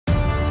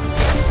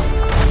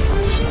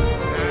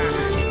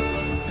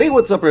Hey,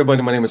 what's up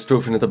everybody, my name is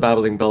Trophy the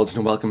Babbling Belgian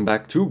and welcome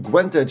back to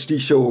GwentEdge, the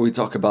show where we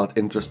talk about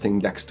interesting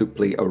decks to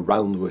play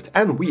around with.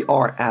 And we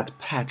are at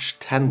patch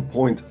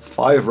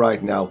 10.5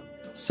 right now.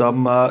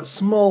 Some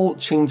small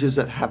changes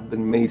that have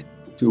been made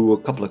to a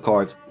couple of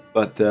cards,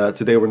 but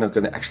today we're not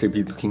going to actually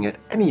be looking at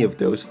any of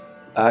those,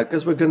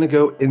 because we're going to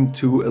go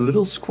into a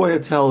little square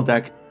tile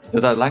deck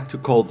that I like to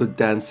call the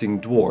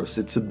Dancing Dwarfs.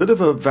 It's a bit of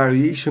a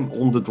variation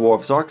on the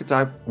Dwarves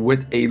archetype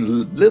with a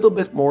little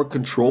bit more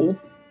control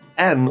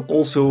and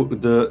also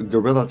the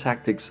Guerrilla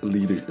Tactics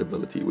leader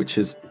ability, which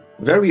is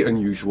very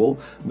unusual,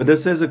 but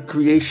this is a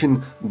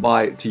creation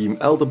by Team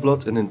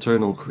Elderblood, an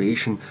internal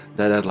creation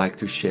that I'd like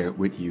to share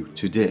with you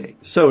today.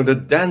 So the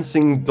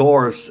Dancing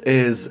Dorfs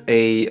is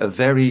a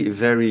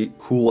very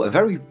cool, a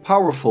very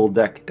powerful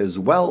deck as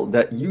well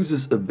that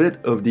uses a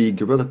bit of the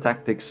Guerrilla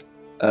Tactics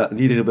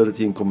leader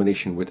ability in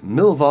combination with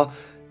Milva,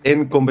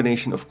 in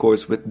combination of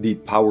course with the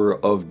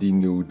power of the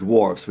new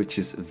Dwarves, which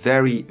is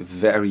very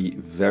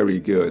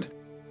good.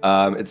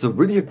 It's a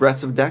really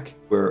aggressive deck.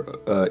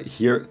 We're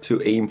here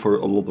to aim for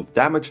a lot of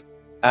damage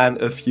and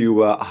a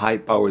few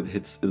high-powered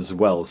hits as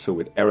well, so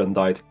with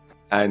Erendite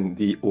and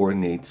the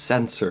Ornate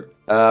Sensor.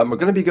 We're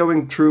going to be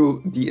going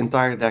through the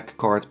entire deck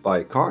card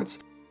by cards,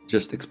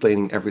 just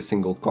explaining every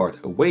single card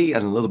away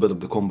and a little bit of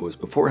the combos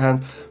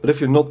beforehand. But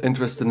if you're not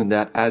interested in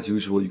that, as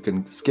usual, you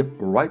can skip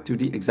right to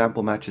the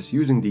example matches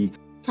using the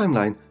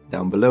timeline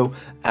down below.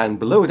 And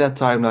below that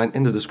timeline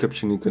in the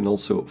description, you can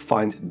also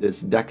find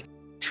this deck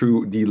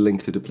through the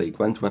link to the Play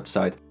Gwent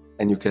website,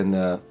 and you can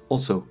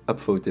also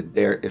upvote it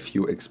there if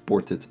you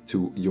export it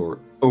to your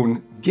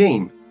own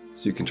game,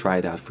 so you can try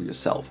it out for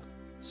yourself.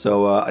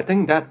 So I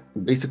think that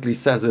basically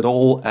says it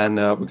all, and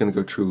we're gonna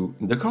go through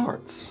the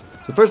cards.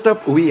 So first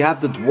up we have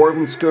the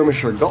Dwarven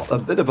Skirmisher. Got a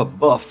bit of a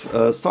buff,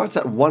 starts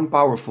at 1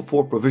 power for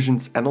 4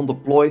 provisions, and on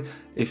deploy,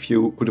 if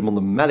you put him on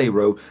the melee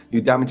row,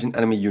 you damage an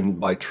enemy unit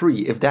by 3.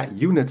 If that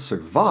unit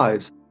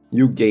survives,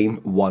 you gain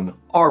 1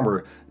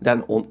 armor.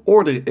 Then on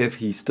order, if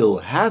he still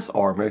has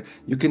armor,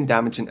 you can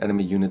damage an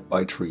enemy unit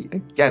by 3.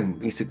 Again,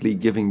 basically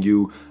giving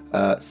you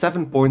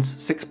 7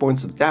 points, 6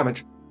 points of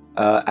damage,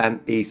 and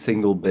a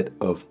single bit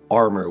of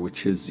armor,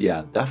 which is,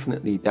 yeah,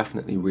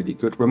 definitely really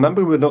good.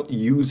 Remember, we're not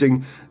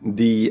using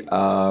the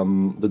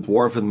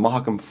Dwarven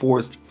Mahakam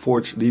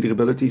Forge leader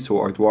ability, so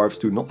our Dwarves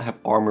do not have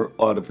armor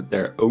out of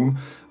their own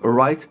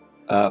right,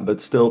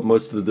 but still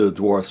most of the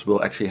Dwarves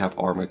will actually have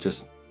armor,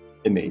 just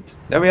innate.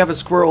 Then we have a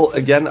Squirrel.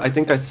 Again, I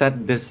think I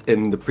said this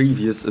in the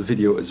previous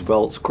video as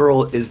well.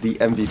 Squirrel is the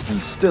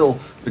MVP still,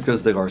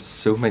 because there are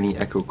so many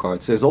echo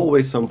cards. There's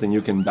always something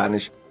you can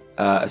banish,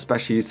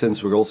 especially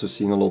since we're also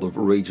seeing a lot of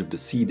Rage of the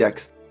Sea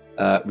decks.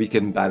 We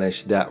can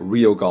banish that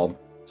Ryogon.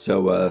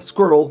 So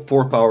Squirrel,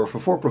 4 power for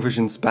 4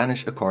 provisions,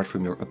 banish a card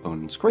from your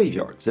opponent's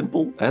graveyard.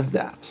 Simple as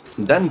that.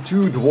 Then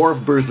 2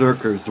 Dwarf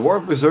Berserkers.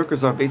 Dwarf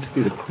Berserkers are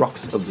basically the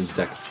crux of this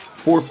deck.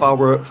 4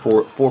 power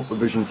for 4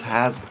 provisions,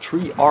 has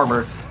 3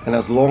 armor, and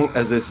as long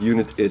as this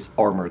unit is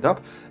armored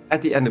up,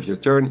 at the end of your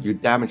turn you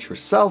damage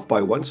yourself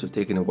by 1, so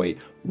taking away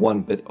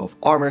 1 bit of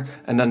armor,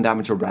 and then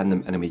damage a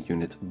random enemy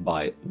unit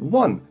by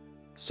 1.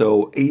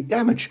 So a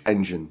damage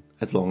engine,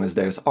 as long as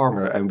there's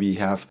armor, and we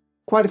have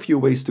quite a few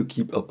ways to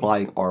keep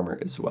applying armor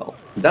as well.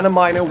 Then a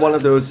Miner, one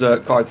of those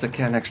cards that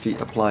can actually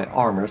apply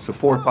armor. So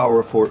 4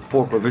 power for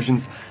 4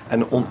 provisions,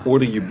 and on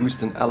order you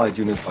boost an allied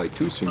unit by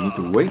 2, so you need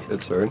to wait a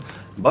turn.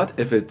 But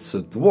if it's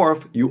a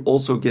dwarf, you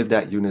also give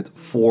that unit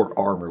 4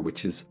 armor,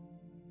 which is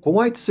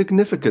quite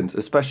significant,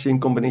 especially in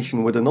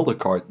combination with another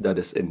card that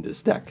is in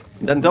this deck.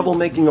 Then double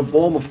Making a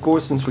Bomb, of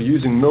course, since we're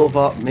using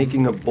Milva,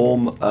 Making a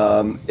Bomb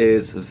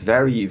is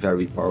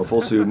very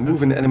powerful. So you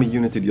move an enemy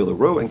unit to the other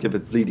row and give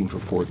it bleeding for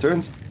 4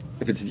 turns.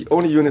 If it's the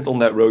only unit on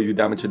that row, you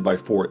damage it by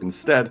 4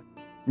 instead.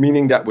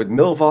 Meaning that with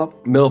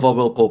Milva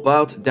will pop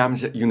out,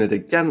 damage that unit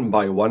again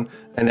by 1,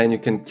 and then you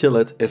can kill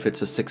it if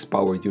it's a 6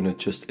 power unit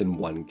just in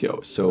one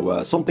go.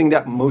 So something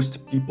that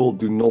most people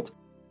do not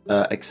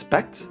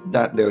expect,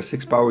 that their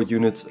 6 power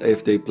units,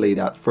 if they play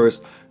that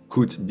first,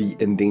 could be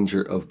in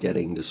danger of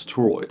getting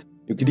destroyed.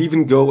 You could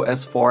even go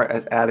as far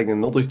as adding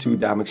another 2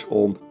 damage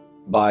on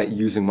by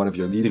using one of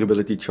your leader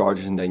ability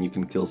charges, and then you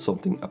can kill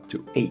something up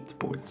to 8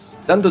 points.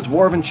 Then the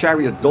Dwarven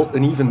Chariot got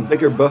an even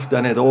bigger buff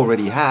than it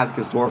already had,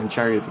 because Dwarven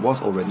Chariot was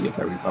already a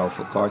very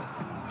powerful card.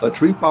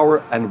 3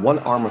 power and 1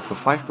 armor for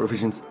 5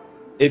 provisions.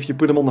 If you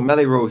put him on the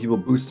melee row, he will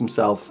boost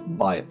himself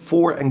by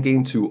 4 and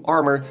gain 2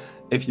 armor.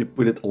 If you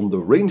put it on the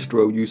ranged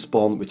row, you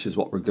spawn, which is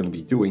what we're going to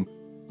be doing,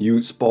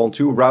 you spawn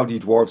 2 Rowdy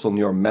Dwarves on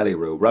your melee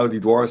row. Rowdy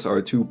Dwarves are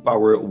 2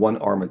 power, 1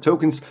 armor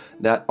tokens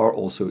that are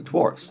also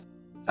dwarves.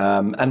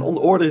 And on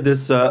order,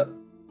 this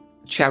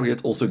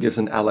Chariot also gives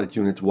an allied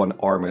unit 1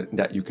 armor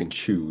that you can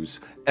choose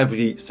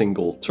every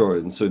single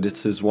turn. So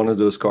this is one of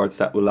those cards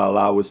that will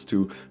allow us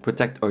to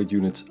protect our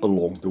units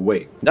along the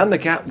way. Then the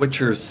Cat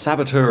Witcher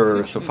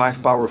Saboteur. So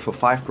 5 power for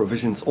 5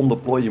 provisions. On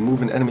deploy, you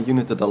move an enemy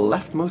unit to the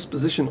leftmost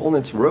position on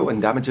its row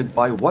and damage it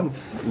by 1.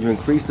 And you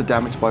increase the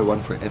damage by 1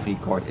 for every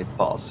card it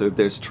passes. So if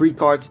there's 3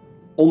 cards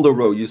on the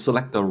row, you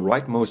select the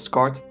rightmost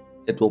card.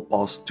 It will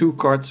pass 2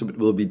 cards, so it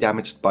will be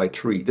damaged by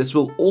 3. This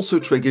will also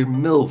trigger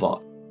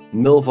Milva.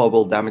 Milva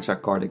will damage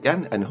that card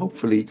again, and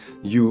hopefully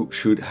you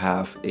should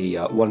have a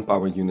 1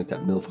 power unit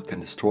that Milva can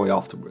destroy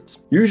afterwards.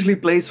 Usually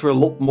plays for a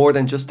lot more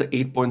than just the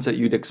 8 points that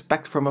you'd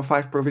expect from a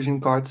 5 provision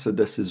card, so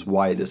this is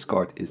why this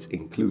card is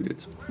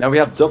included. Now we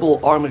have Double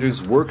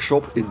Armorer's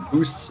Workshop. It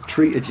boosts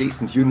 3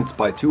 adjacent units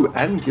by 2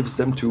 and gives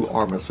them 2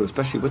 armor, so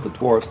especially with the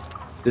Dwarves,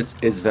 this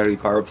is very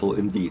powerful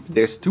indeed.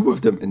 There's 2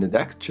 of them in the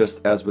deck,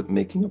 just as with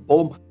making a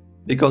bomb,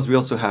 because we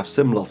also have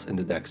Simlas in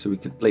the deck, so we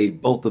could play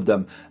both of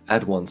them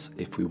at once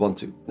if we want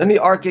to. Then the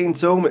Arcane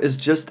Tome is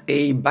just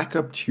a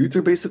backup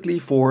tutor basically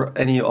for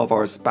any of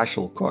our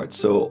special cards.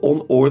 So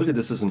on order,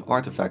 this is an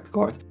artifact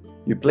card.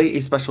 You play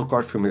a special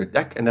card from your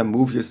deck and then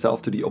move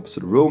yourself to the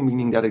opposite row,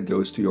 meaning that it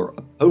goes to your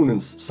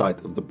opponent's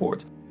side of the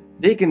board.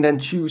 They can then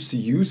choose to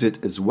use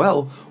it as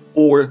well,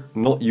 or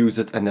not use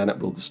it and then it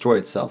will destroy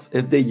itself.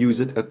 If they use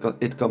it,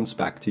 it comes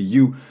back to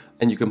you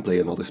and you can play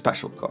another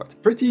special card.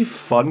 Pretty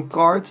fun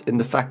card in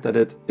the fact that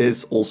it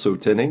is also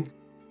tinning,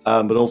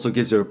 but also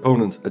gives your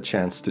opponent a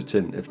chance to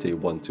tin if they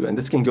want to. And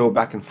this can go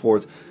back and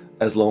forth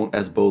as long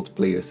as both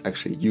players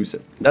actually use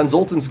it. Then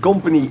Zoltan's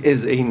Company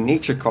is a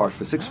nature card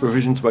for 6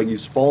 provisions where you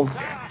spawn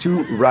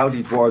 2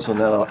 rowdy dwarves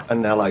on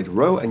an allied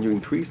row and you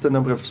increase the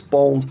number of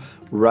spawned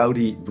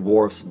rowdy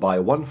dwarves by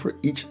 1 for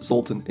each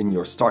Zoltan in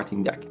your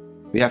starting deck.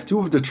 We have 2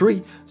 of the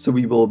 3, so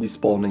we will be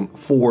spawning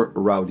 4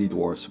 rowdy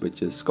dwarves,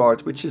 which is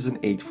card, which is an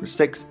 8 for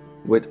 6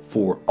 with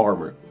 4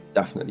 armor.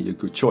 Definitely a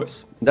good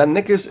choice. Then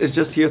Nickers is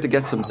just here to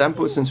get some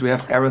tempo. Since we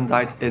have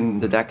Erendite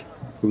in the deck,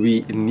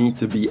 we need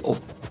to be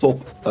up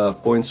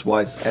top points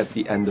wise at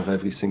the end of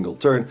every single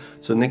turn.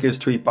 So Nickers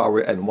 3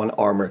 power and 1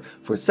 armor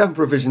for 7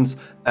 provisions,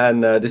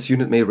 and this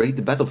unit may raid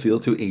the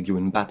battlefield to aid you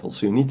in battle.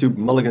 So you need to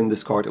mulligan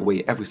this card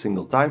away every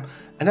single time,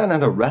 and then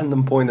at a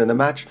random point in the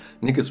match,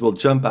 Nickers will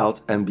jump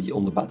out and be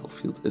on the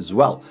battlefield as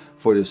well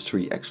for those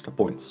 3 extra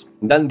points.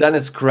 Then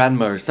Dennis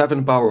Cranmer,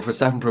 7 power for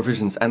 7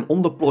 provisions, and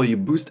on deploy you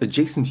boost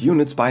adjacent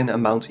units by an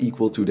amount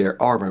equal to their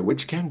armor,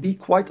 which can be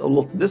quite a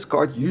lot. This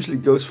card usually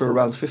goes for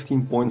around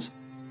 15 points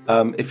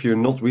if you're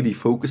not really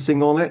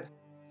focusing on it,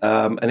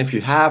 and if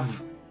you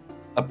have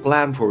a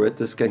plan for it,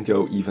 this can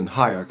go even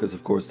higher, because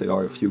of course there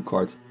are a few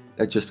cards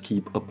that just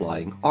keep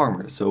applying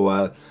armor,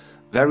 so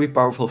very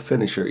powerful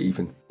finisher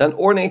even. Then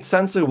Ornate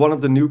Sensor, one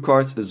of the new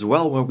cards as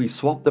well, where we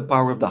swap the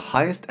power of the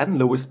highest and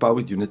lowest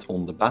powered unit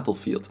on the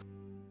battlefield.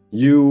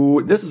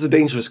 This is a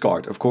dangerous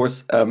card, of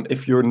course.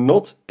 If you're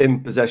not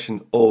in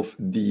possession of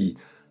the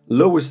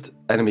lowest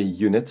enemy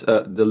unit,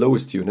 the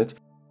lowest unit,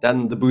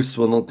 then the boosts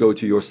will not go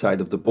to your side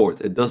of the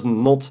board. It does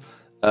not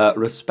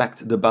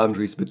respect the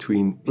boundaries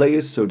between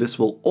players, so this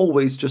will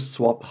always just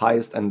swap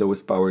highest and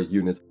lowest power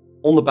unit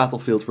on the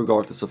battlefield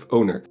regardless of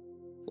owner.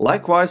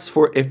 Likewise,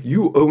 for if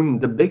you own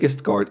the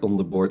biggest card on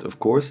the board, of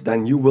course,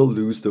 then you will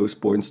lose those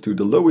points to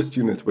the lowest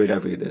unit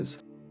wherever it is.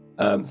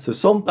 So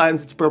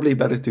sometimes it's probably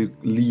better to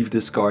leave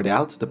this card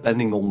out,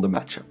 depending on the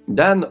matchup.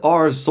 Then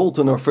our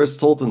Zoltan, our first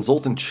Zoltan,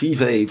 Zoltan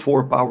Chive,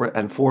 4 power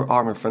and 4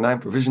 armor for 9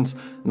 provisions.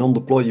 And on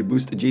deploy you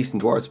boost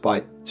adjacent dwarves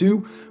by 2,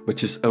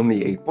 which is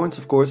only 8 points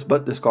of course,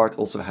 but this card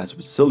also has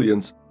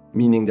resilience,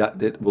 meaning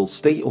that it will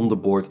stay on the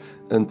board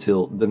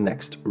until the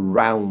next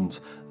round,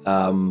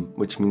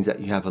 which means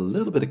that you have a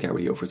little bit of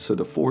carryover, so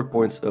the 4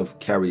 points of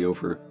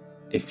carryover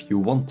if you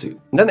want to.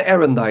 Then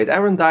Erendite.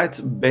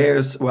 Erendite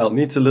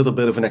needs a little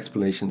bit of an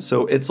explanation.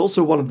 So it's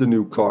also one of the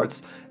new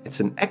cards. It's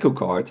an echo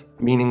card,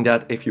 meaning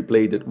that if you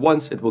played it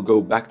once, it will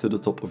go back to the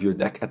top of your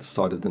deck at the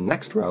start of the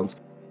next round,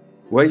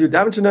 where you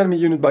damage an enemy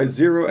unit by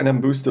 0 and then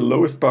boost the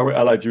lowest power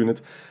allied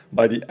unit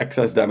by the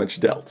excess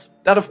damage dealt.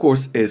 That of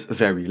course is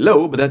very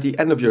low, but at the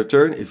end of your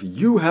turn, if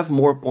you have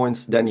more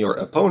points than your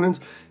opponent,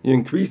 you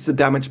increase the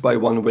damage by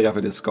 1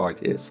 wherever this card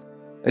is.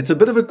 It's a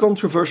bit of a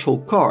controversial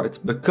card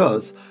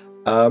because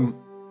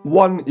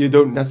 1, you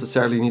don't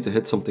necessarily need to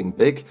hit something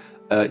big,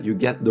 you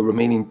get the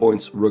remaining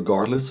points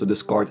regardless, so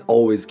this card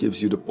always gives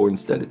you the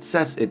points that it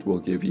says it will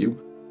give you.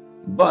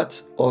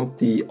 But on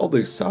the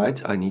other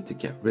side, I need to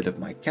get rid of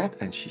my cat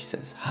and she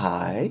says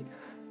hi,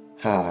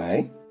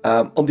 hi.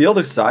 On the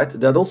other side,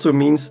 that also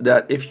means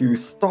that if you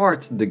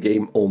start the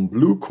game on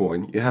blue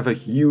coin, you have a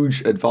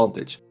huge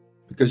advantage,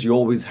 because you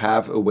always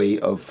have a way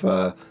of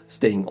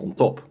staying on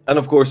top. And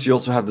of course you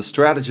also have the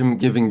stratagem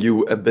giving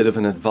you a bit of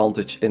an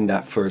advantage in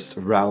that first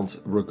round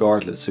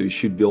regardless, so you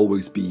should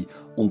always be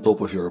on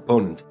top of your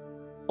opponent.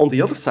 On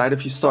the other side,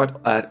 if you start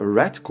at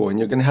red coin,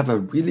 you're going to have a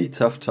really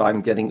tough time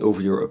getting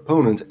over your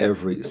opponent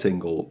every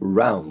single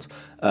round,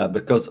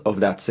 because of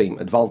that same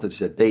advantage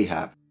that they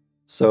have.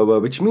 So,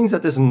 which means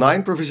that this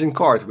 9 provision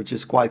card, which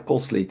is quite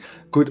costly,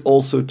 could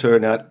also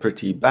turn out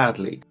pretty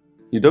badly.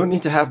 You don't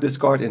need to have this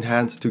card in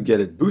hand to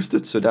get it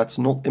boosted, so that's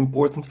not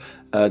important.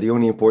 The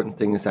only important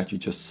thing is that you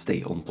just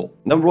stay on top.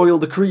 Then Royal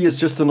Decree is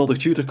just another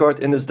tutor card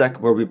in this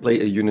deck where we play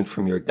a unit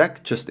from your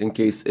deck, just in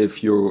case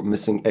if you're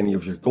missing any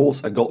of your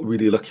goals. I got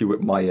really lucky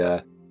with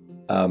my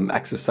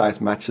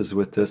exercise matches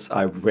with this.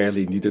 I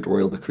rarely needed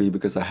Royal Decree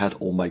because I had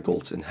all my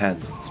goals in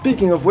hand.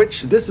 Speaking of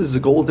which, this is a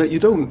goal that you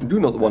do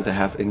not want to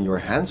have in your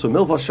hand. So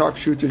Milva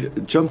Sharpshooter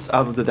jumps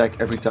out of the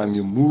deck every time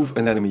you move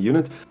an enemy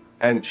unit.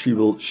 and she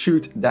will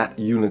shoot that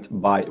unit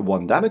by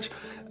 1 damage.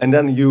 And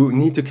then you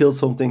need to kill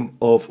something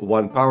of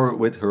 1 power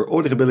with her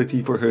order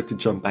ability for her to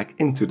jump back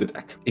into the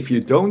deck. If you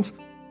don't,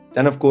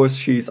 then of course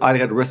she's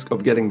either at risk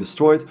of getting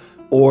destroyed,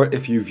 or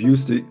if you've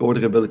used the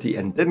order ability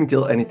and didn't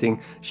kill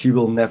anything, she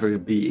will never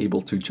be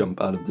able to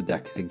jump out of the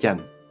deck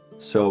again.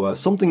 So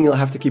something you'll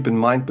have to keep in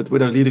mind, but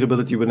with our leader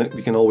ability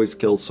we can always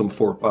kill some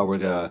 4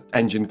 power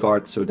engine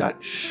cards, so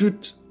that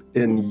should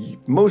in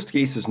most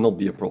cases not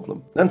be a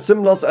problem. Then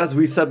Simlas, as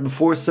we said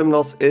before,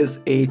 Simlas is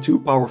a 2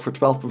 power for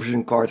 12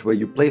 provision card where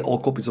you play all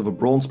copies of a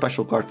bronze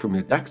special card from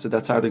your deck, so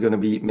that's either going to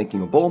be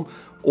making a bomb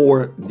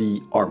or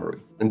the armory.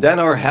 And then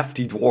our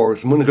hefty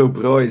dwarves, Munro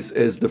Broys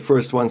is the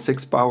first one,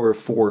 6 power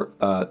for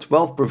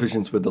 12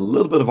 provisions with a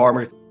little bit of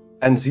armor,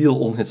 and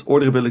Zeal on his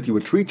order ability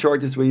with 3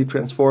 charges where you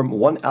transform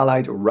 1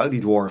 allied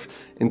rowdy dwarf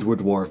into a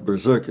dwarf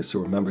berserker. So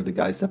remember the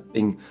guys that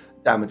ping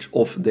damage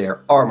off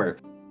their armor.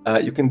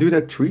 You can do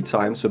that 3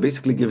 times, so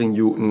basically giving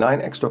you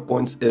 9 extra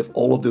points if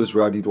all of those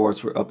rowdy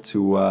dwarves were up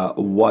to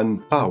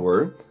 1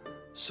 power.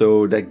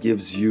 So that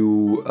gives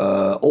you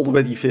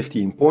already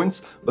 15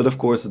 points, but of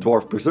course the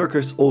dwarf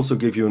berserkers also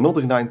give you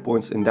another 9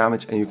 points in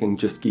damage, and you can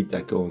just keep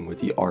that going with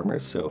the armor.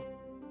 So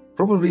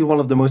probably one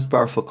of the most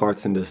powerful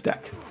cards in this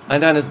deck.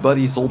 And then his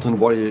buddy Zoltan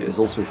Warrior is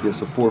also here,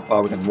 so 4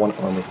 power and 1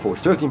 armor for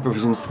 13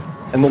 provisions,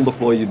 and on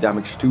deploy you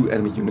damage 2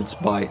 enemy units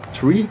by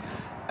 3.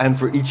 And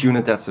for each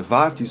unit that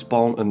survived, you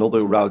spawn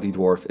another rowdy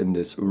dwarf in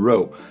this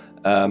row.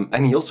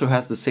 And he also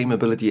has the same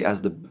ability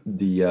as the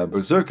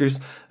berserkers,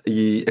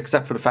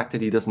 except for the fact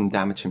that he doesn't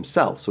damage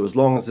himself. So as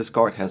long as this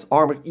card has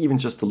armor, even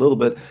just a little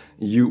bit,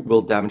 you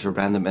will damage a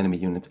random enemy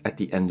unit at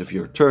the end of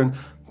your turn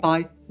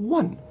by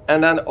 1.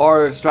 And then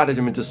our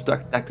stratagem is just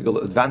tactical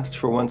advantage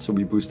for 1, so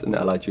we boost an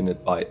allied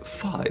unit by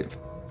 5.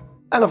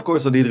 And of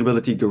course, the leader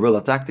ability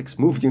Guerrilla Tactics,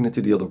 move unit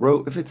to the other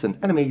row. If it's an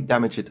enemy,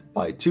 damage it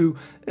by 2.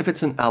 If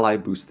it's an ally,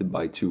 boost it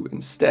by 2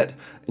 instead.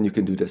 And you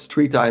can do this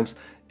 3 times.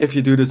 If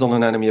you do this on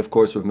an enemy, of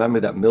course, remember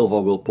that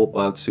Milva will pop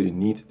out, so you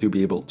need to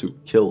be able to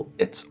kill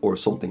it or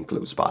something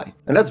close by.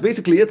 And that's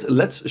basically it.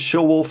 Let's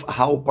show off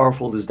how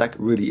powerful this deck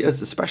really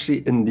is,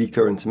 especially in the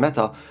current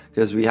meta,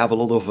 because we have a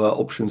lot of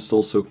options to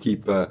also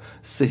keep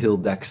Sihil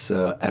decks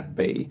at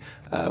bay,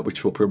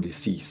 which we'll probably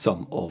see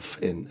some of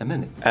in a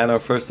minute. And our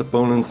first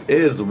opponent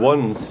is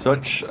one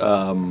such,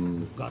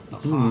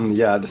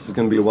 yeah, this is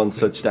going to be one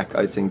such deck,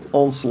 I think,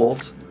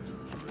 Onslaught,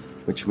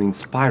 which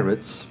means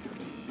pirates.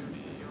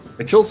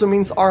 Which also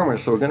means armor,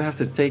 so we're gonna have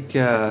to take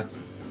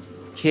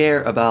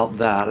care about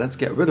that. Let's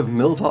get rid of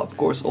Milva, of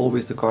course,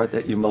 always the card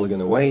that you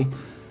mulligan away.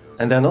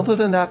 And then other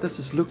than that, this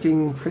is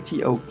looking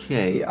pretty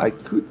okay. I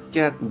could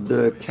get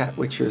the Cat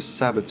Witcher's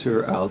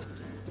Saboteur out.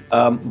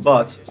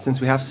 But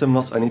since we have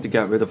Simlas, I need to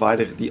get rid of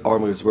either the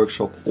Armorer's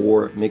Workshop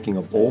or making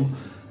a bomb.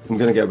 I'm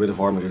gonna get rid of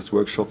Armorer's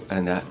Workshop,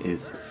 and that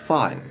is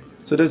fine.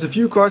 So there's a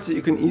few cards that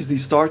you can easily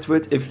start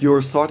with. If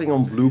you're starting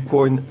on blue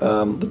coin,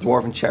 the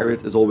Dwarven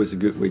Chariot is always a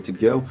good way to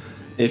go.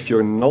 If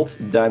you're not,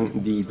 then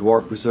the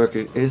Dwarf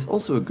Berserker is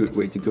also a good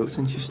way to go,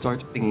 since you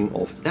start pinging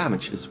off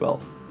damage as well.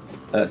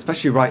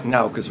 Especially right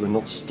now, because we're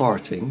not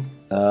starting.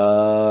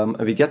 And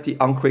we get the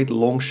Uncrate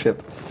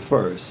Longship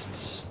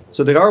first.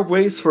 So there are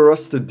ways for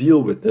us to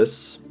deal with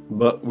this,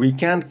 but we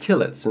can't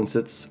kill it since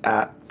it's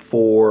at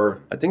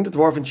 4. I think the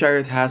Dwarven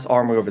Chariot has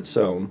armor of its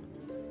own.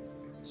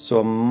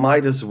 So I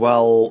might as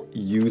well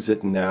use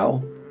it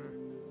now.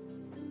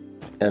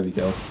 There we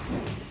go.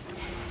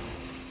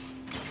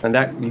 And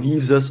that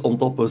leaves us on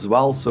top as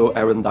well, so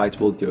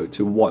Erendite will go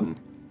to 1.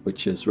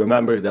 Which is,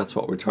 remember, that's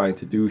what we're trying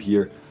to do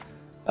here.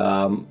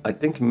 I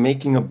think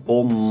making a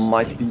bomb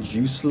might be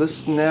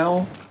useless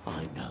now.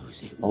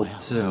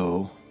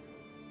 Although,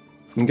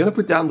 I'm gonna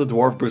put down the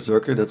Dwarf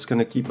Berserker, that's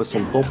gonna keep us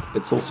on top.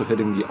 It's also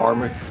hitting the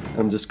armor, and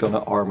I'm just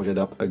gonna armor it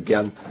up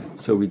again,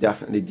 so we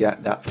definitely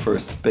get that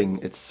first ping.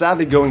 It's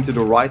sadly going to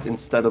the right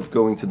instead of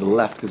going to the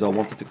left, because I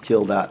wanted to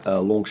kill that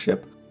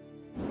longship.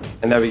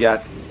 And there we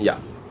get, yeah,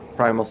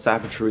 Primal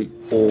Savagery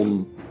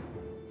on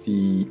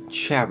the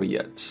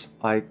Chariot.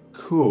 I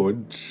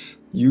could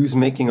use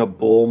making a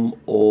bomb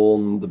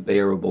on the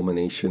Bear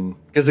Abomination.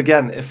 Because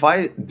again, if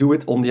I do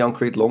it on the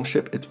Uncrate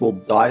Longship, it will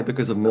die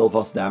because of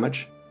Milva's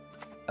damage.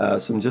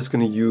 So I'm just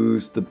going to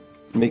use the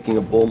making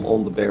a bomb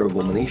on the Bear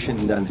Abomination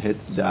and then hit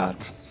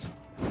that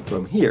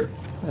from here.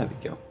 There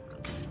we go.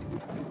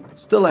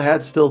 Still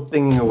ahead, still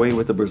pinging away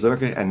with the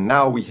Berserker, and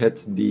now we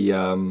hit the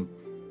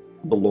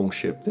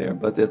Longship there,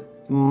 but it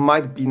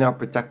might be now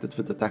protected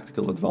with the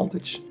tactical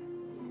advantage.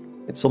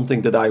 It's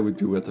something that I would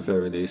do at the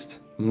very least.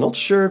 I'm not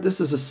sure if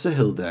this is a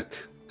Sihil deck,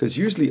 because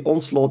usually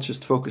Onslaught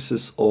just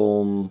focuses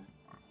on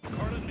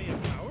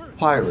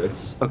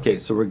pirates. Okay,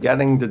 so we're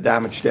getting the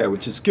damage there,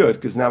 which is good,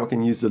 because now we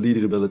can use the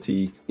leader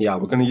ability. Yeah,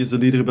 we're going to use the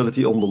leader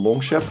ability on the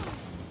Longship.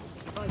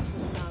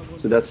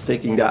 So that's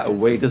taking that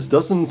away. This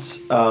doesn't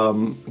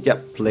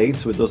get played,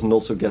 so it doesn't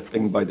also get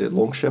pinged by the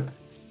Longship.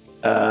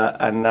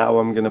 And now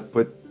I'm gonna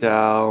put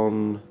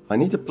down... I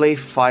need to play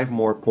 5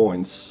 more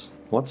points.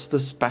 What's the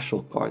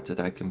special card that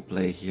I can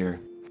play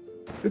here?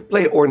 I could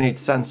play Ornate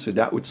Censer.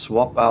 That would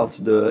swap out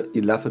the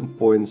 11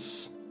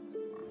 points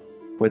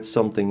with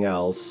something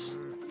else.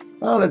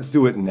 Oh, let's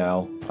do it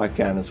now. I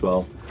can as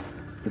well.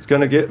 It's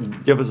gonna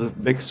give us a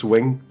big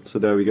swing. So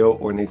there we go,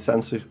 ornate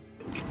sensor.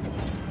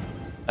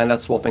 And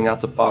that's swapping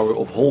out the power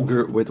of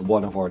Holger with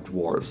one of our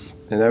dwarves.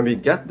 And then we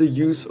get the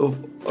use of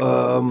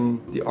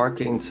the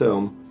arcane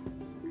tome,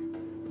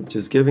 which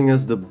is giving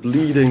us the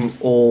bleeding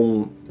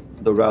on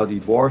the rowdy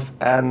dwarf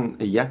and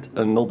yet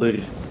another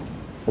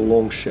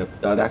longship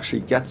that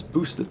actually gets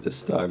boosted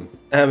this time.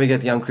 And we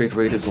get the Uncreate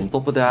Raiders on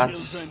top of that.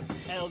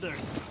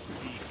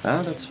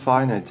 Ah, that's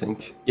fine, I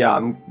think. Yeah,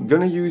 I'm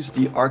gonna use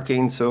the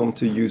arcane tome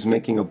to use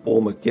making a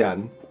bomb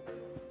again.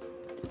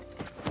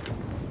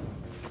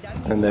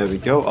 And there we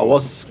go. I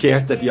was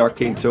scared that the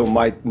arcane tome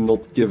might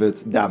not give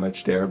it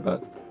damage there,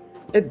 but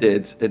it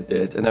did, it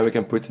did. And then we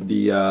can put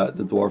the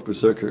dwarf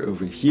berserker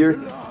over here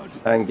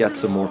and get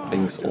some more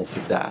pings off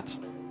of that.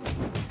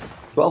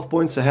 12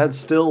 points ahead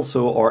still,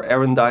 so our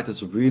Erendite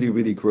is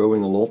really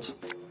growing a lot.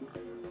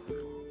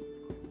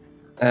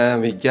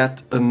 And we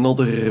get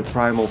another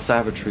primal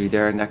savagery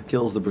there, and that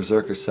kills the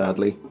berserker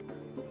sadly.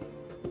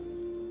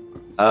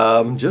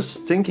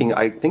 Just thinking,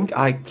 I think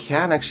I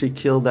can actually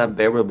kill that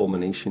bear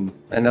abomination.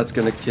 And that's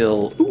gonna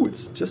kill... Ooh,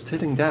 it's just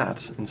hitting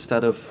that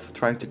instead of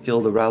trying to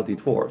kill the rowdy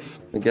dwarf.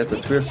 We get the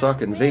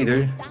Twirsark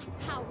invader.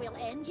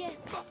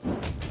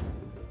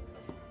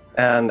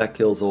 And that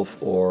kills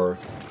off our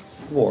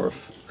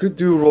dwarf. Could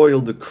do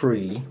Royal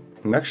Decree.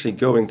 I'm actually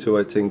going to,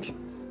 I think.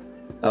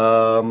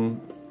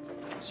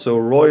 So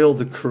Royal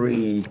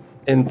Decree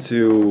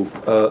into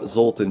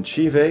Zoltan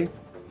Chive,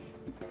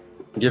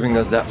 giving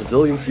us that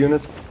resilience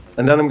unit.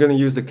 And then I'm going to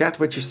use the Cat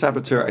Witcher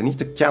Saboteur. I need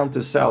to count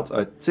this out.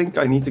 I think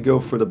I need to go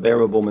for the Bear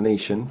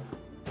Abomination.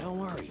 Don't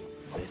worry.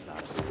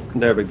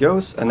 There it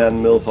goes. And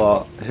then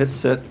Milva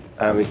hits it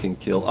and we can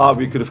kill... Ah,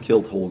 we could have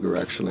killed Holger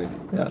actually.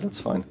 Yeah,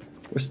 that's fine.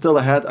 We're still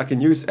ahead. I can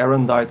use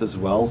Erendite as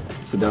well.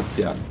 So that's,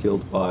 yeah,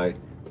 killed by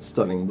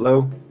Stunning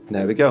Blow.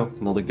 There we go.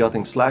 Another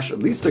Gutting Slash. At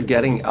least they're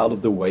getting out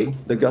of the way,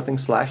 the Gutting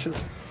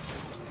Slashes.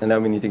 And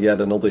then we need to get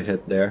another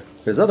hit there.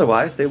 Because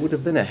otherwise they would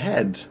have been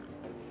ahead.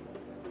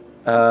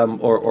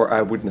 Or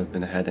I wouldn't have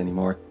been ahead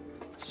anymore.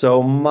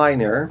 So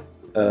Miner,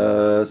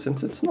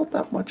 since it's not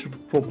that much of a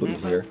problem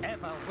here,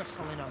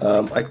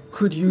 I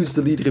could use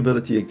the leader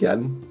ability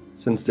again,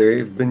 since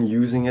they've been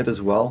using it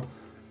as well.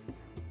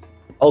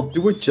 I'll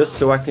do it just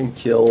so I can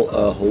kill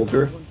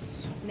Holger.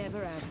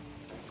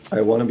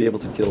 I want to be able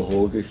to kill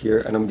Holger here,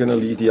 and I'm gonna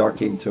leave the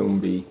Arcane Tome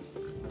be.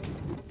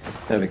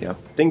 There we go.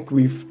 I think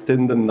we've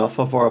thinned enough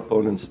of our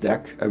opponent's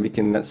deck, and we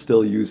can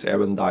still use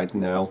Erendite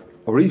now.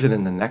 Or even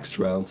in the next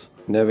round.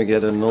 And then we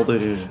get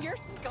another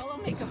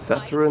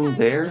veteran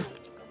there.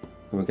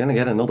 And we're gonna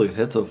get another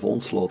hit of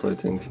Onslaught, I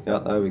think. Yeah,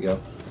 there we go.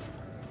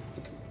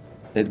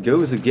 It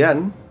goes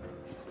again.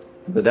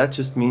 But that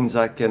just means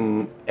I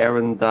can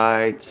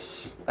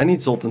Erendite... I need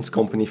Zoltan's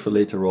Company for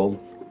later on.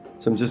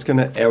 So I'm just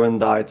gonna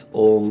Erendite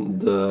on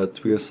the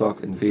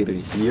Twirsark Invader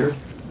here.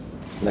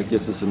 And that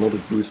gives us another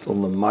boost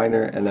on the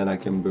Miner. And then I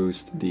can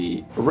boost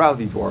the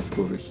Rowdy Dwarf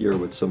over here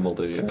with some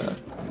other...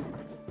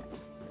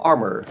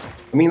 armor.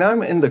 I mean,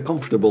 I'm in the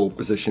comfortable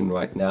position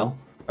right now.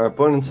 Our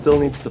opponent still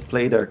needs to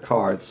play their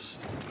cards.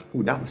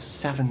 Ooh, that was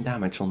 7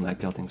 damage on that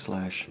Gutting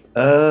Slash.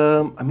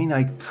 I mean,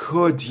 I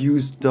could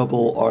use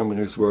double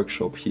Armorer's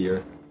Workshop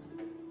here.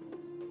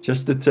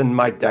 Just to thin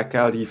my deck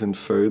out even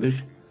further.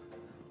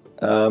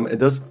 It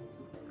does...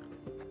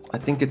 I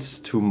think it's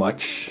too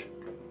much.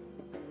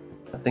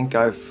 I think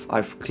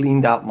I've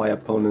cleaned out my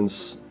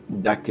opponent's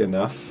deck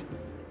enough.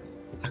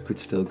 I could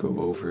still go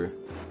over.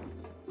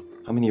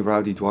 How many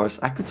Rowdy Dwarves?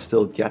 I could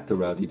still get the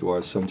Rowdy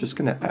Dwarves, so I'm just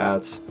gonna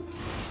add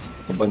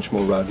a bunch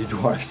more Rowdy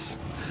Dwarves.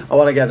 I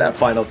want to get that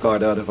final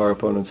card out of our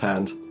opponent's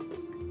hand.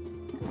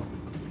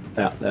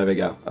 Yeah, there we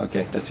go.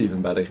 Okay, that's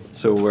even better.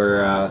 So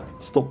we're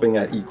stopping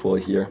at equal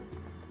here.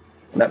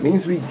 And that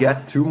means we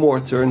get 2 more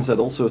turns that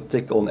also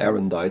tick on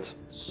Erendite.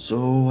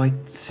 So I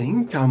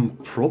think I'm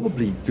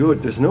probably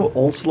good. There's no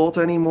Onslaught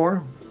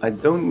anymore. I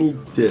don't need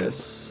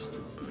this.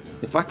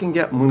 If I can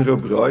get Munro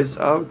Bruys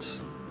out,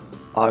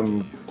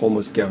 I'm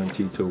almost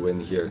guaranteed to win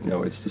here.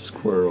 No, it's the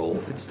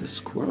squirrel. It's the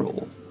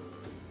squirrel.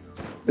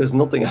 There's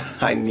nothing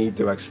I need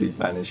to actually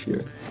banish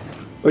here.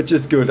 Which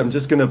is good. I'm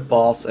just gonna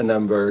pass and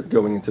then we're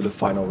going into the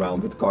final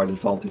round with guard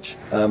advantage.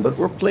 But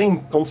we're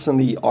playing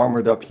constantly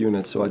armored up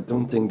units, so I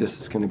don't think this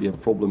is gonna be a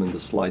problem in the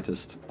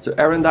slightest. So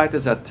Erendite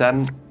is at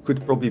 10.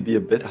 Could probably be a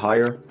bit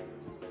higher.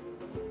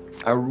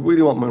 I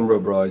really want Munro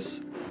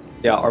Bruys.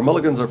 Yeah, our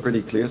mulligans are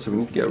pretty clear, so we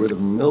need to get rid of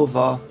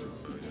Milva.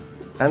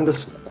 And the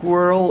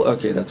squirrel,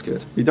 okay, that's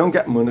good. We don't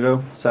get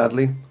Munro,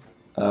 sadly.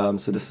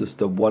 So this is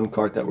the one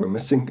card that we're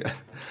missing.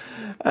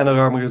 And our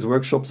Armorer's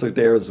Workshops are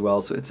there as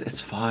well, so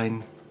it's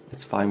fine.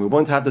 It's fine. We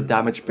won't have the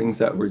damage pings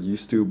that we're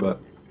used to, but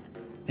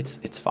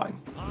it's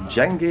fine.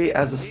 Jenge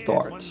as a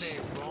start.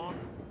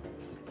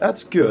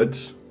 That's good.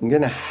 I'm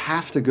gonna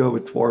have to go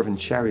with Dwarven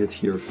Chariot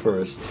here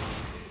first.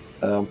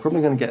 I'm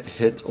probably gonna get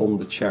hit on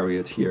the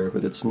Chariot here,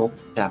 but it's not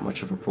that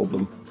much of a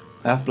problem.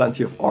 I have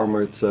plenty of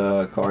armored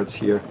cards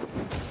here.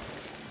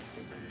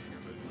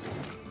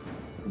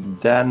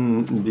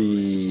 Then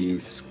the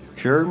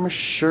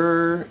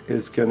Skirmisher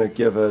is gonna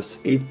give us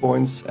 8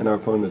 points, and our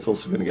opponent is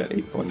also gonna get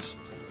 8 points.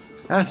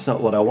 That's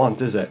not what I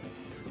want, is it?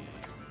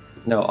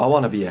 No, I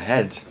want to be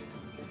ahead.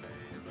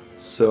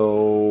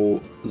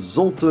 So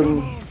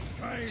Zoltan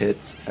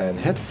hits and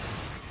hits.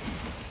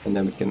 And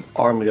then we can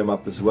armor him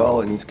up as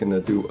well, and he's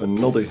gonna do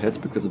another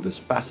hit because of his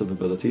passive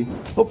ability.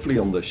 Hopefully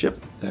on the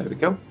ship. There we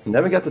go. And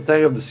then we get the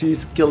Terror of the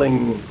Seas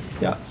killing,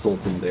 yeah,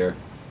 Zoltan there.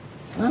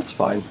 That's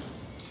fine.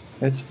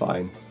 It's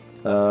fine.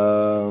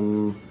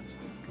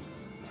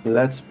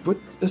 Let's put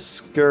the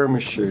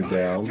Skirmisher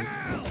down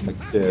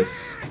like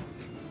this.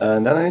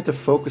 And then I need to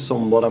focus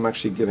on what I'm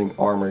actually giving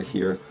armor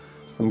here.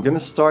 I'm gonna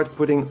start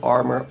putting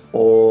armor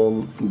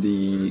on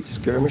the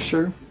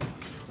Skirmisher.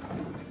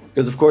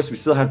 Because of course we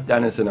still have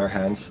Dennis in our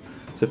hands.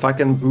 So if I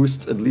can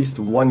boost at least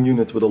one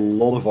unit with a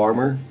lot of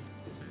armor,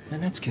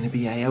 then that's gonna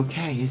be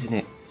a-okay, isn't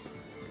it?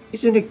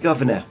 Isn't it,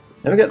 Governor?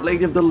 Then we got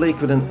Lady of the Lake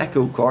with an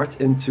Echo card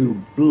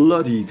into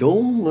Blood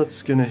Eagle.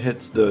 That's gonna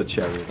hit the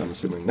chariot, I'm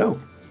assuming. No.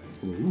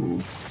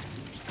 Ooh.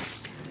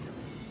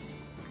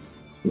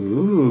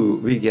 Ooh,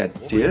 we get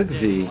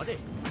Dirkvi.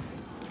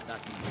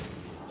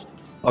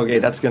 Okay,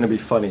 that's gonna be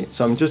funny.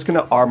 So I'm just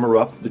gonna armor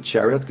up the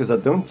chariot because I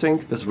don't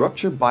think this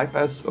rupture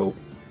bypass. Oh.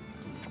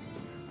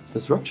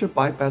 Does rupture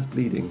bypass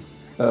bleeding?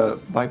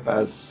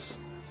 Bypass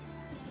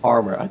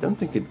armor? I don't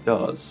think it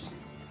does.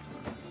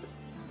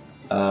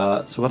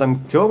 So what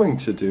I'm going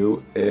to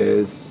do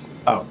is...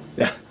 Oh,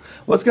 yeah.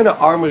 I was going to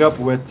armor up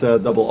with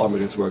double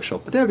Armorer's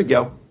Workshop. But there we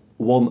go.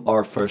 Won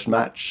our first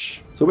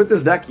match. So with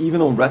this deck,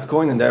 even on red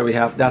coin, and there we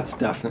have... That's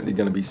definitely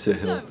going to be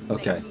Sihil.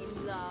 Okay.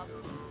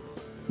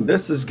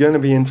 This is going to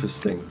be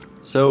interesting.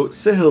 So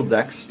Sihil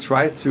decks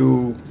try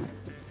to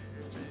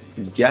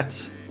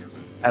get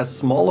as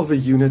small of a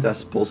unit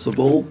as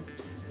possible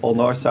on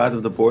our side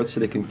of the board so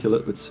they can kill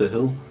it with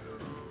Sihil.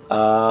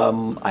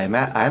 I'm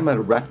at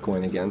red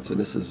coin again, so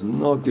this is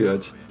not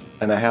good.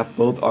 And I have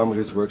both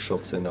Armorer's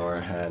Workshops in our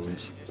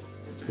hand,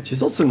 which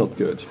is also not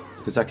good,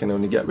 because I can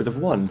only get rid of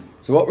one.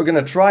 So what we're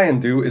gonna try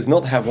and do is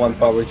not have one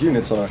powered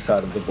units on our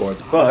side of the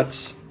board,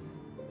 but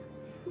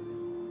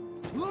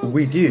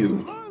we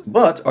do.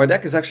 But our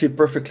deck is actually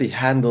perfectly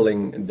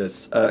handling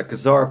this,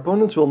 because our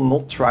opponent will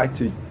not try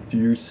to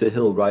use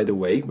Sihil right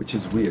away, which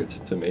is weird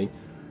to me.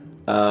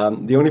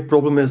 The only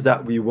problem is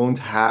that we won't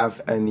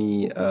have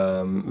any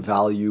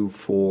value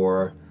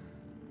for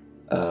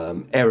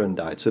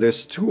Erendite. So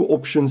there's two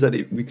options that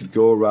we could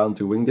go around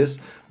doing this.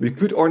 We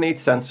could Ornate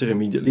Sensor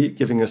immediately,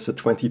 giving us a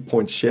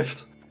 20-point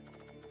shift.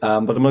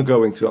 But I'm not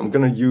going to. I'm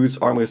going to use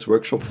Armorer's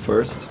Workshop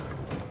first,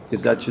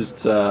 because that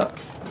just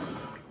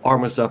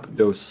armors up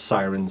those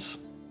Sirens.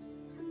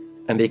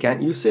 And they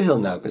can't use Sihil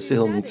now, because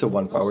Sihil needs a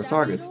 1-power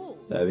target.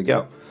 There we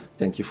go.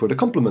 Thank you for the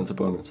compliment,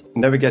 opponent.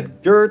 And then we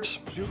get Gert.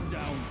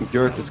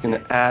 Gert is going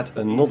to add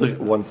another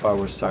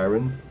 1-power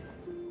Siren.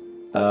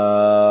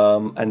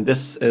 And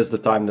this is the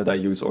time that I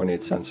use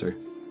Ornate Sensor.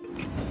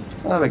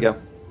 There we go.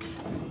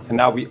 And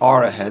now we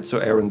are ahead,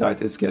 so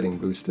Erendite is getting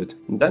boosted.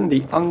 And then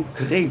the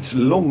Ankrage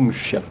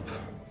Longship.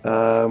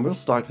 We'll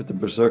start with the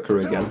Berserker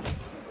again.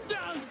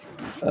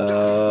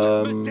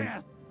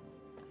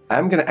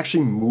 I'm gonna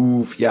actually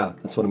move, yeah,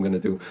 that's what I'm gonna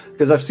do.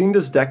 Because I've seen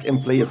this deck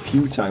in play a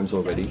few times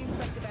already.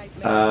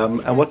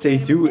 And what they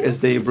do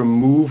is they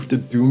remove the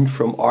Doomed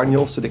from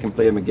Arniel so they can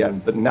play him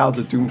again. But now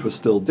the Doomed was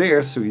still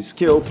there, so he's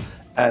killed.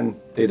 And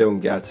they don't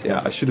get,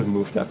 yeah, I should have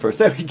moved that first.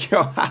 There we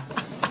go.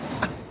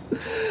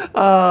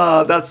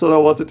 That's what I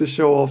wanted to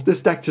show off.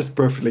 This deck just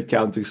perfectly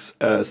counters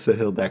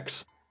Sihil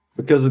decks.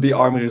 Because of the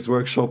Armorer's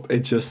Workshop,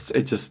 it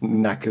just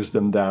knackers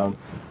them down.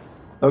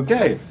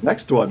 Okay,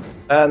 next one.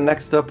 And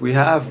next up we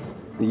have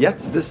yet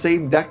the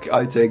same deck,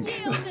 I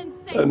think.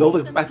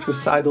 Another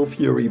Patricidal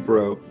Fury,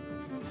 bro.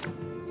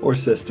 Or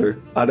sister,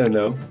 I don't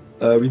know.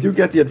 We do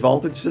get the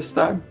advantage this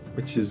time,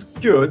 which is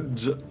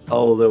good.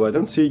 Although I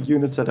don't see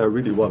units that I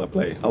really want to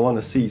play. I want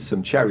to see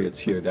some chariots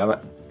here, damn it.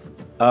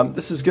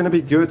 This is going to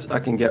be good. I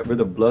can get rid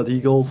of Blood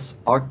Eagles.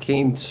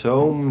 Arcane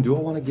Tome. Do I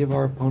want to give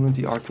our opponent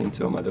the Arcane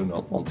Tome? I do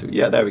not want to.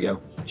 Yeah, there we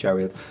go.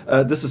 Chariot.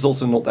 This is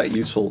also not that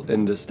useful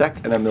in this deck.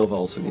 And then Milva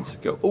also needs to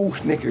go. Oh,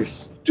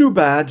 Snickers. Too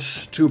bad.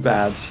 Too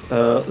bad.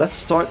 Let's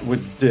start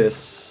with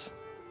this.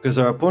 Because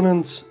our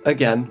opponent,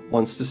 again,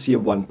 wants to see a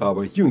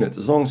 1-power unit.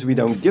 As long as we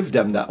don't give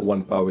them that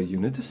 1-power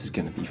unit, this is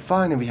going to be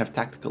fine. And we have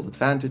tactical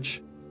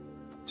advantage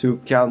to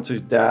counter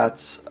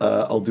that.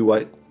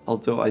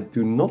 Although I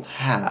do not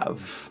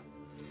have...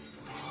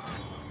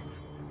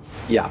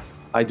 Yeah,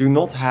 I do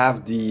not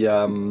have the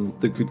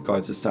good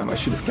cards this time. I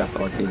should have kept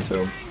Arcane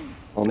Tome.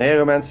 On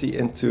Aeromancy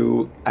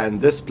into... And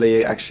this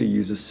player actually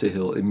uses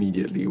Sihil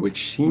immediately,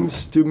 which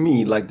seems to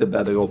me like the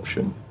better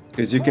option.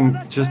 Because you can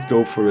just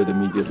go for it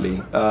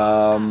immediately.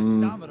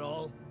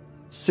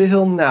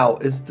 Sihil now,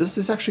 does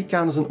this actually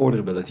count as an order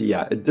ability?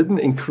 Yeah, it didn't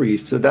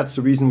increase, so that's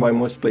the reason why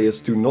most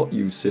players do not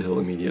use Sihil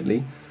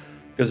immediately.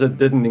 Because it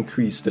didn't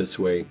increase this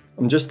way.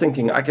 I'm just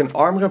thinking, I can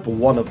armor up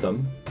one of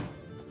them.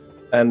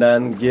 And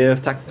then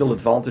give tactical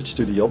advantage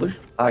to the other.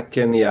 I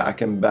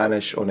can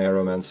banish on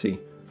Aeromancy.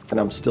 And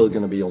I'm still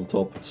gonna be on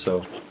top,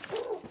 so...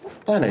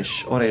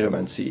 Banish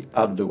Oneiromancy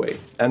out of the way.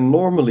 And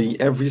normally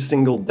every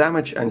single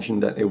damage engine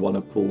that they want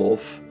to pull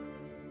off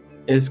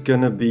is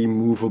gonna be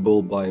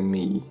movable by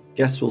me.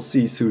 Guess we'll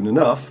see soon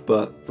enough,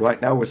 but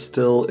right now we're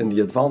still in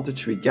the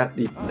advantage. We get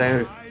the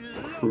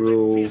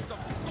Cruel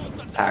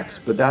Axe,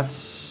 but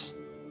that's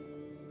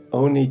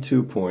only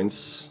 2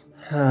 points.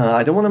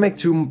 I don't want to make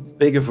too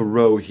big of a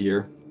row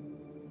here,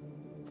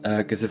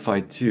 because if I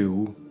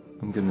do,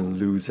 I'm gonna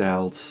lose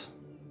out.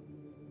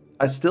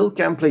 I still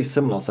can play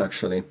Simlas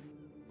actually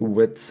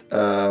with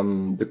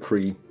the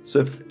Kree.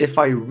 So if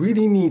I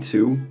really need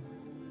to,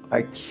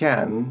 I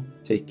can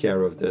take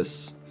care of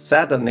this.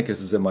 Sad that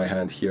Nickers is in my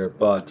hand here,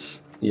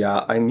 but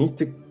yeah, I need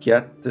to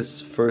get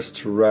this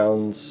first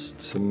round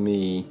to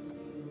me.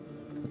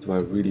 But I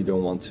really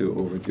don't want to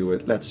overdo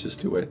it. Let's just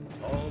do it.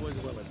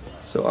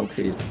 So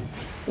Uncreate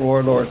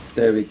Warlord,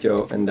 there we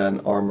go, and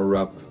then armor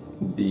up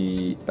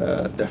the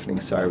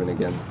Deafening Siren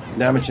again.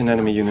 Damage an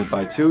enemy unit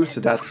by 2, so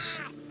that's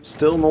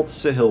still not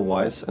Sihil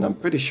wise, and I'm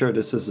pretty sure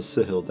this is a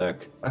Sihil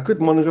deck. I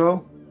could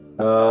Monroe,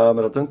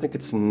 but I don't think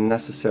it's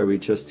necessary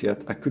just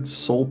yet. I could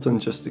Sultan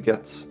just to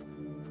get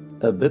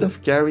a bit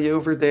of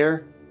carryover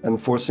there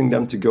and forcing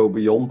them to go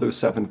beyond those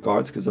 7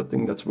 cards, because I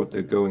think that's what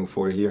they're going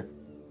for here.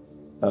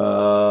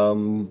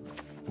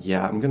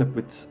 Yeah, I'm gonna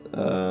put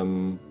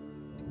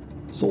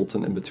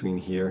Sultan in between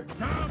here.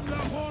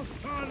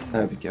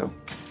 There we go.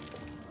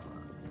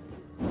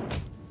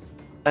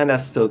 And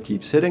that still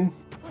keeps hitting.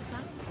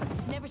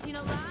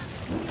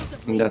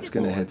 And that's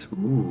gonna hit.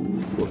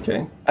 Ooh,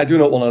 okay. I do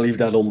not want to leave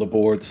that on the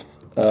board.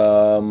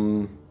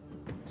 I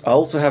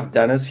also have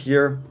Dennis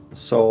here,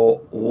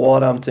 so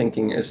what I'm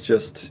thinking is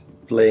just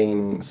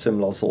playing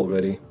Simlas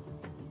already.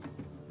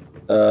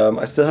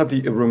 I still have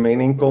the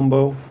remaining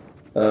combo.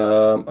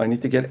 I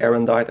need to get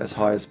Erendite as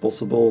high as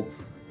possible,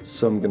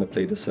 so I'm gonna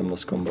play the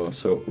Simlas combo.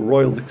 So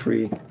Royal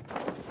Decree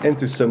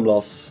into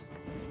Simlas,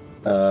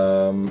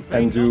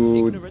 and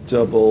do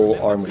double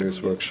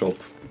Armator's Workshop.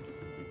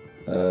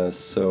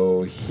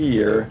 So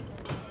here.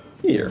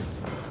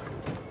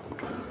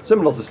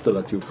 Simlas is still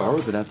at 2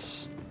 power, but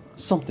that's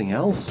something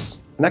else.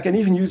 And I can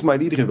even use my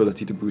leader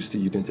ability to boost the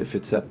unit if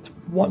it's at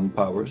 1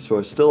 power, so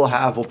I still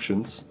have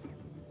options.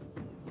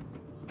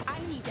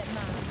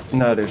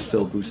 Now they're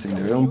still boosting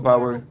their own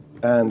power,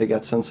 and they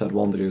get Sunset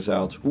Wanderers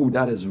out. Ooh,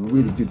 that is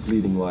really good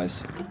bleeding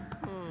wise.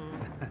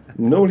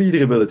 No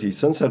leader ability,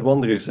 Sunset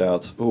Wanderers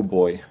out. Oh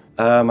boy.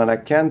 And I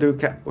can do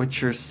Cat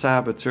Witcher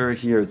Saboteur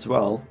here as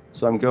well,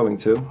 so I'm going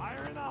to.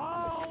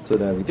 So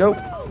there we go.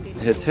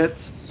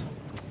 Hit,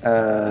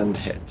 and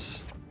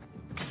hit.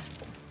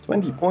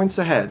 20 points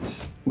ahead,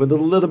 with a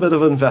little bit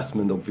of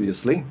investment,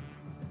 obviously.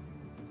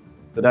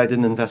 But I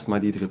didn't invest my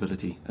leader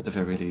ability, at the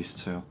very least,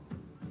 so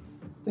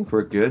I think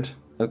we're good.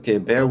 Okay,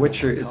 Bear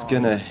Witcher is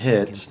gonna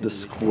hit the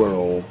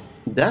squirrel.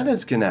 That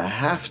is gonna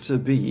have to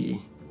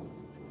be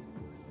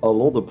a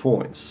lot of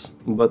points,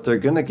 but they're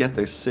gonna get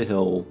their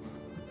Sihil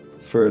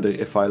further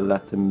if I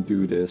let them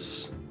do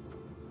this.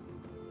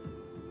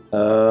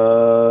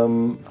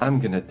 I'm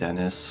gonna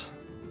Dennis.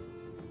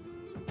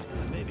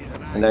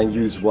 And then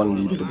use 1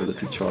 leader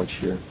ability charge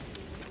here.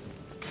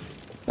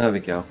 There we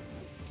go.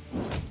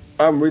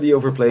 I'm really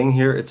overplaying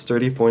here, it's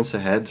 30 points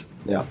ahead.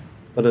 Yeah,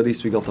 but at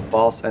least we got the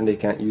pass and they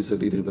can't use the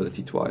leader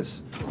ability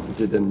twice, because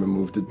they didn't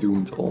remove the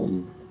Doomed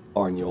on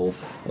Arnjolf.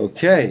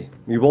 Okay,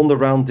 we won the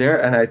round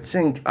there, and I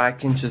think I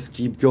can just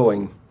keep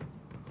going,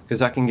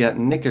 because I can get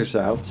Knickers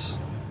out.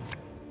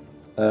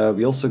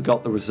 We also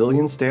got the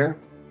Resilience there,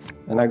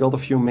 and I got a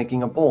few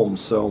making a bomb,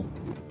 so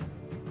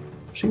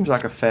seems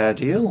like a fair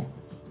deal.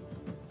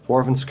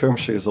 Dwarven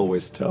Skirmisher is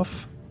always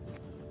tough.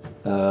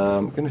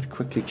 I'm gonna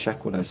quickly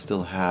check what I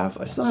still have.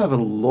 I still have a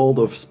lot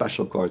of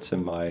special cards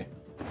in my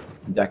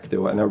deck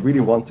though, and I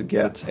really want to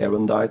get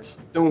Erendite.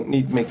 Don't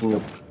need making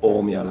a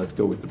bomb. Yeah, let's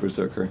go with the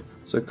Berserker.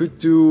 So I could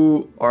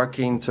do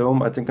Arcane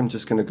Tome. I think I'm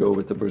just gonna go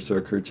with the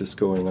Berserker, just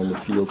going on the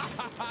field.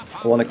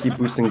 I want to keep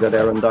boosting that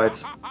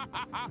Erendite.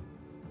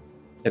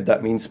 If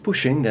that means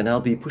pushing, then I'll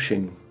be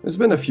pushing. There's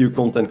been a few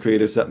content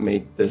creators that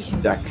made this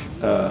deck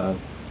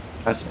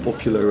as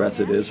popular as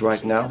it is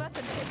right now.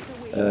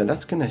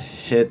 That's gonna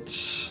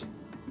hit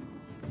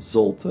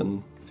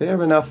Zoltan.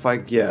 Fair enough, I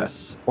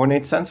guess.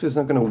 Ornate Sensor is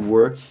not gonna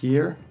work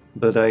here,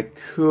 but I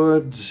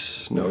could...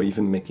 No,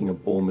 even making a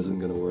bomb isn't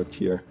gonna work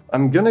here.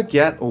 I'm gonna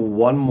get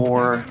 1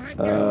 more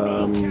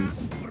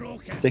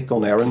tick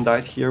on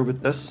Erendite here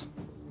with this.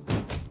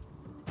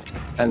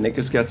 And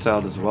Nickers gets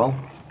out as well.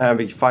 And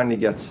we finally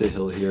get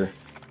Sihil here.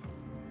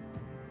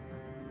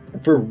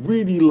 If we're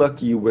really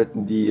lucky with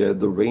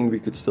the rain, we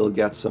could still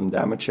get some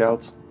damage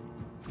out.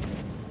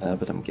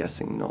 But I'm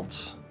guessing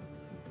not.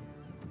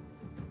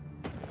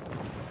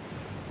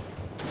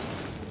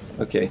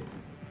 Okay.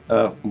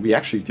 We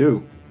actually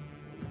do.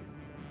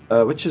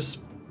 Which is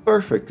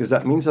perfect, because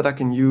that means that I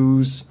can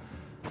use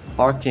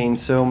Arcane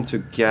Tome to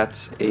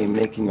get a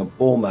making a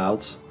bomb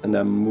out, and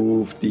then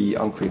move the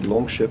Uncreate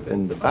Longship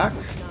in the back.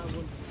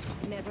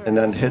 And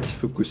then hit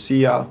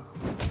Fukushia,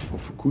 or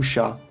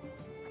Fukusha,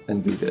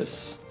 and do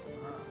this.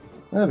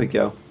 There we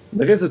go.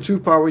 There is a 2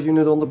 power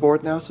unit on the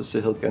board now, so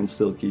Sihil can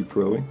still keep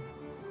growing.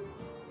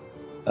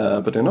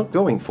 But they're not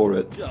going for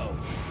it.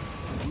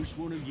 Which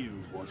one of you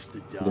wants to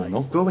die? They're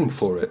not going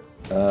for it.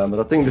 But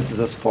I think this is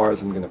as far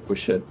as I'm gonna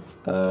push it.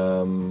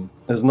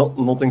 There's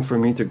nothing for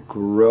me to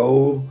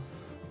grow.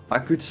 I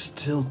could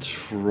still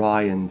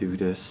try and do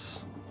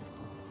this.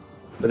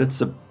 But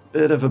it's a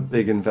bit of a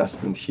big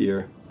investment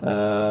here.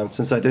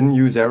 Since I didn't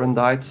use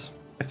Erendite.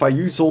 If I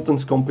use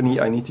Zoltan's Company,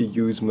 I need to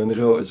use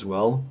Monroe as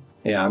well.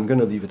 Yeah, I'm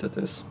gonna leave it at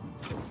this.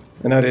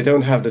 And now they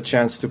don't have the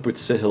chance to put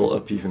Sihil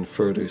up even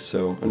further,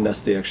 so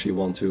unless they actually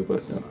want to,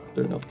 but no,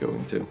 they're not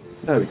going to.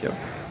 There we go.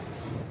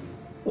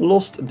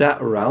 Lost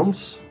that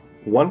round.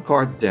 One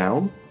card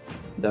down.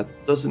 That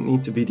doesn't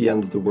need to be the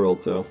end of the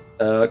world though.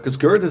 Because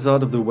Gerd is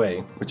out of the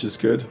way, which is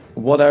good.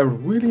 What I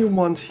really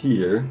want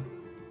here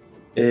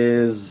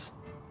is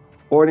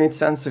Ornate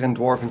Censer and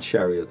Dwarven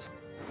Chariot.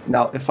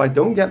 Now, if I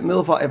don't get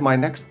Milva at my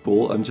next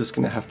pull, I'm just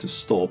gonna have to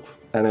stop.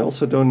 And I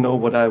also don't know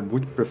what I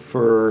would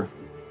prefer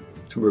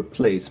to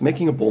replace.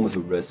 Making a bomb is a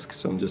risk,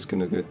 so I'm just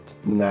gonna get...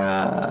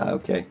 Nah,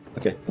 okay.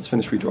 Okay, let's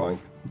finish redrawing.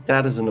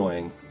 That is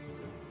annoying.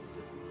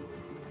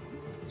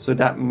 So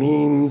that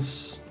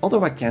means...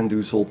 Although I can do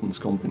Zoltan's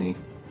Company.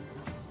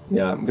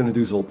 Yeah, I'm gonna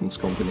do Zoltan's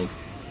Company.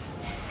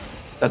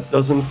 That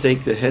doesn't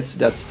take the hit,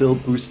 that still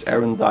boosts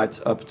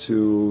Erendite up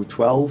to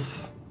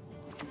 12.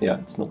 Yeah,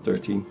 it's not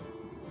 13.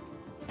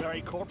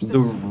 The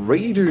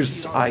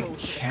Raiders I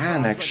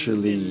can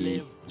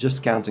actually...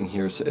 Just counting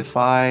here, so if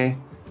I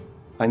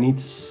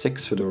need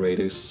 6 for the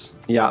Raiders.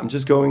 Yeah, I'm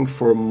just going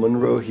for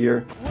Monroe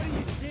here.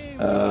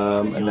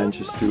 And then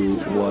just do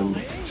 1,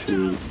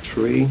 2,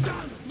 3.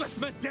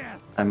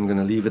 I'm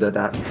gonna leave it at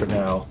that for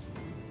now.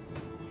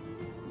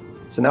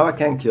 So now I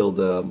can kill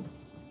the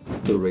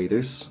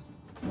Raiders.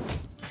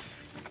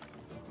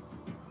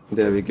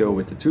 There we go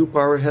with the 2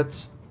 power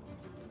hits.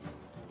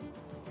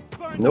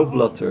 No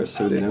Bloodthirst,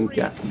 so they don't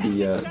get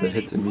the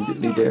hit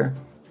immediately there.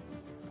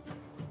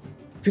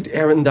 Could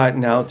Erendite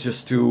now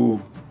just to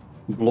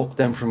block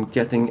them from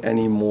getting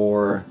any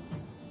more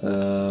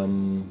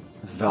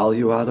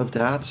value out of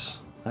that.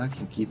 I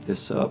can keep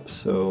this up,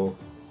 so...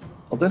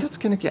 Although that's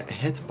gonna get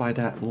hit by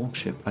that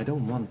longship, I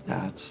don't want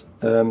that.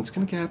 It's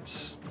gonna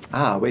get...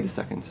 Ah, wait a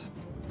second.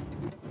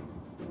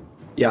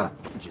 Yeah,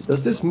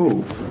 does this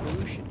move?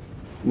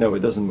 No, it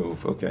doesn't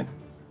move, okay.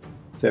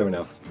 Fair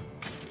enough.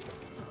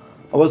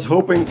 I was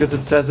hoping, because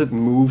it says it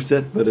moves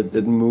it, but it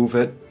didn't move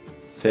it.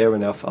 Fair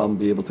enough, I'll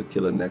be able to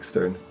kill it next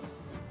turn.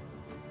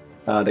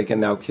 They can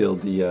now kill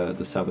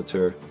the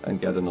Saboteur and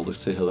get another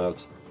Sihil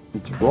out.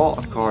 Draw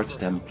a card,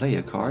 then play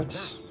a card.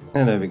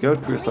 And there we go,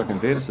 Pure Stock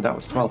Invader, so that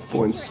was 12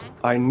 points.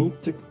 I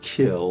need to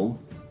kill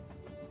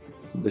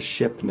the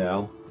ship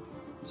now.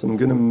 So I'm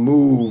gonna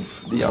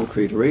move the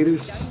Uncreate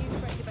Raiders.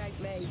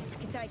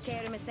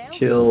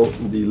 Kill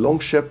the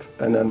Longship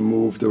and then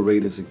move the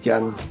Raiders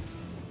again.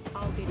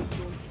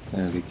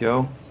 There we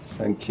go.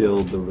 And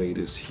kill the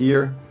Raiders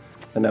here.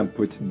 And then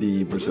put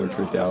the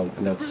Berserker down.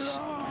 And that's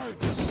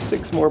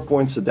 6 more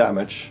points of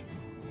damage.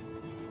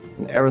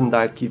 And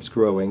Erendite keeps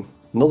growing.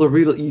 Not a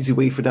real easy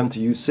way for them to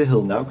use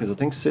Sihil now, because I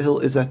think Sihil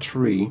is at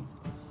 3.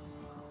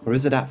 Or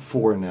is it at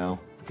 4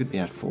 now? Could be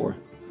at 4.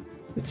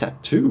 It's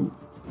at 2.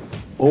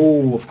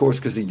 Oh, of course,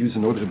 because they use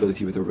another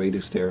ability with the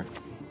Raiders there.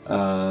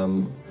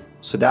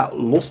 So that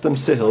lost them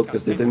Sihil,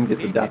 because they didn't get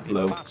the death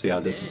blow. So yeah,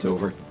 this is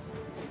over.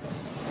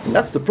 And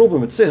that's the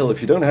problem with Sihil.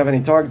 If you don't have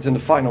any targets in the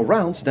final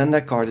rounds, then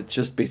that card it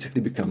just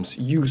basically becomes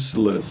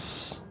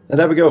useless. And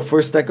there we go,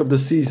 first deck of the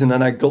season,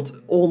 and I got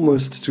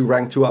almost to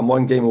rank 2. I'm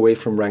 1 game away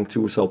from rank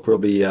 2, so I'll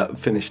probably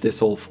finish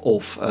this off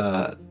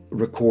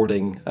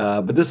recording.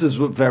 But this is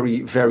a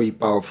very, very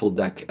powerful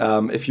deck.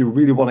 If you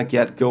really want to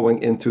get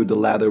going into the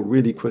ladder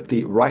really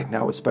quickly, right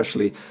now,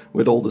 especially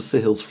with all the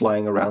Sihils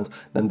flying around,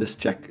 then this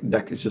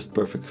deck is just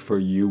perfect for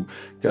you.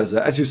 Because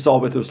as you saw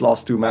with those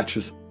last 2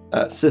 matches,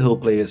 Sihil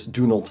players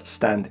do not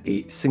stand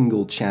a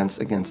single chance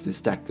against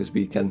this deck, because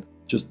we can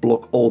just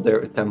block all their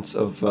attempts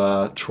of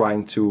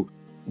trying to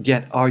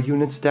get our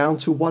units down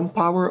to 1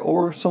 power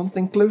or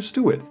something close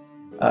to it.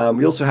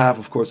 We also have,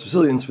 of course,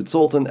 Resilience with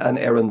Zoltan, and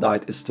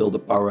Erendite is still the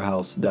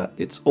powerhouse that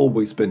it's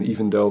always been,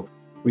 even though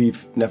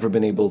we've never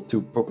been able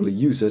to properly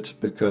use it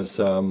because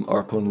our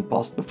opponent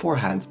passed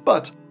beforehand.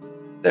 But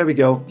there we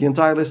go, the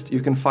entire list,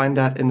 you can find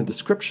that in the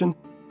description.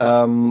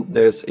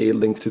 There's a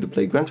link to the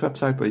Play Gwent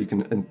website where you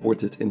can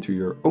import it into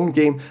your own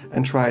game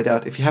and try it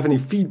out. If you have any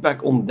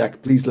feedback on the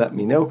deck, please let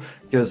me know,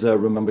 because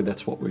remember,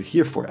 that's what we're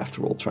here for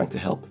after all, trying to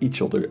help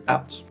each other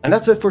out. And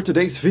that's it for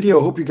today's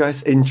video. Hope you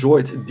guys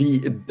enjoyed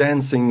the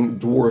Dancing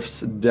Dwarfs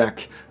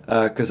deck,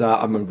 because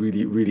I'm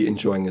really, really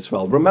enjoying as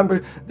well.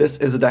 Remember, this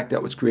is a deck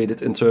that was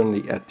created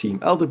internally at Team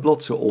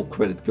Elderblood, so all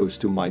credit goes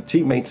to my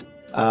teammates.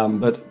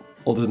 But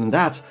other than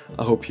that,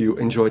 I hope you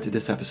enjoyed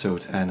this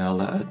episode, and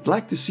I'd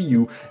like to see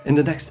you in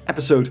the next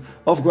episode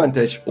of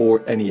GwentEdge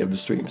or any of the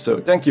streams.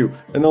 So thank you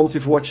enormously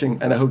for watching,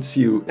 and I hope to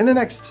see you in the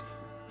next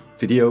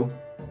video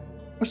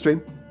or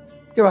stream.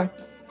 Goodbye.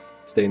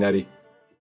 Stay natty.